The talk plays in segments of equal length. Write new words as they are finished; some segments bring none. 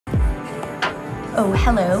Oh,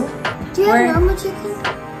 hello. Do you have normal chicken?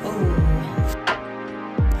 Oh.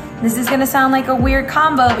 This is gonna sound like a weird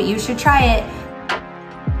combo, but you should try it.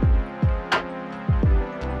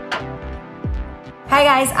 Hi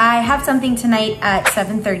guys, I have something tonight at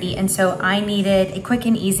 7:30, and so I needed a quick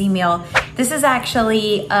and easy meal. This is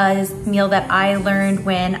actually a meal that I learned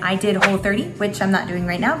when I did Whole30, which I'm not doing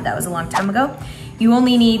right now. That was a long time ago. You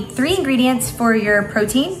only need 3 ingredients for your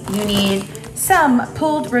protein. You need some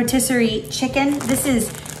pulled rotisserie chicken. This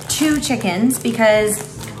is 2 chickens because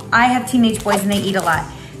I have teenage boys and they eat a lot.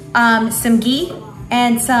 Some ghee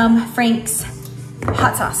and some Frank's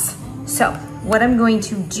hot sauce. So what I'm going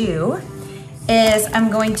to do is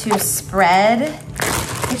I'm going to spread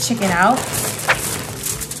the chicken out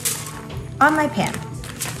on my pan.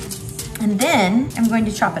 And then I'm going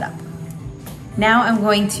to chop it up. Now I'm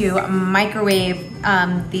going to microwave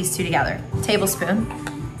these 2 together. Tablespoon.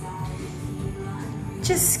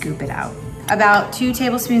 Just scoop it out. About 2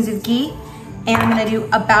 tablespoons of ghee, and I'm gonna do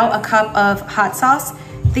about a cup of hot sauce.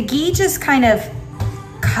 The ghee just kind of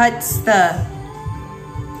cuts the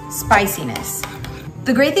spiciness.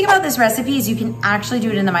 The great thing about this recipe is you can actually do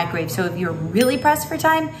it in the microwave. So if you're really pressed for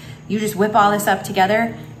time, you just whip all this up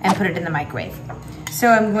together and put it in the microwave. So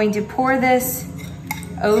I'm going to pour this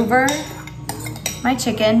over my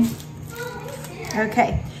chicken.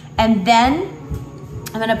 Okay, and then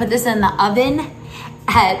I'm gonna put this in the oven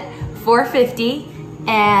at 450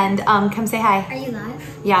 and come say hi. Are you live?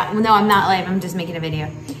 Yeah, no, I'm not live, I'm just making a video.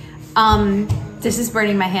 This is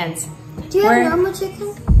burning my hands. Do you have normal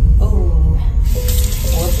chicken? Oh,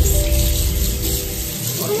 whoops.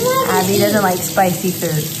 Abby doesn't like spicy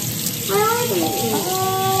food. What are they?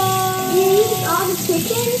 You use all the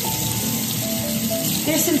chicken?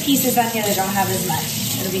 There's some pieces on here that don't have as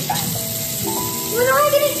much. It'll be fine. What am I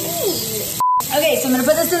gonna eat? Okay, so I'm gonna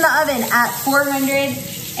put this in the oven at 400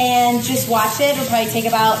 and just watch it. It'll probably take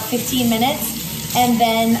about 15 minutes. And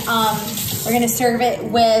then we're gonna serve it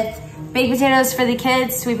with baked potatoes for the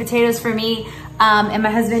kids, sweet potatoes for me and my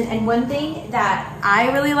husband. And one thing that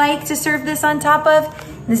I really like to serve this on top of,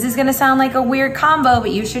 this is gonna sound like a weird combo,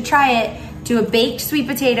 but you should try it. Do a baked sweet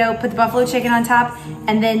potato, put the buffalo chicken on top,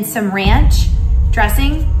 and then some ranch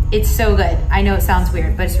dressing. It's so good. I know it sounds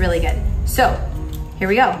weird, but it's really good. So here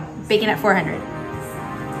we go, baking at 400.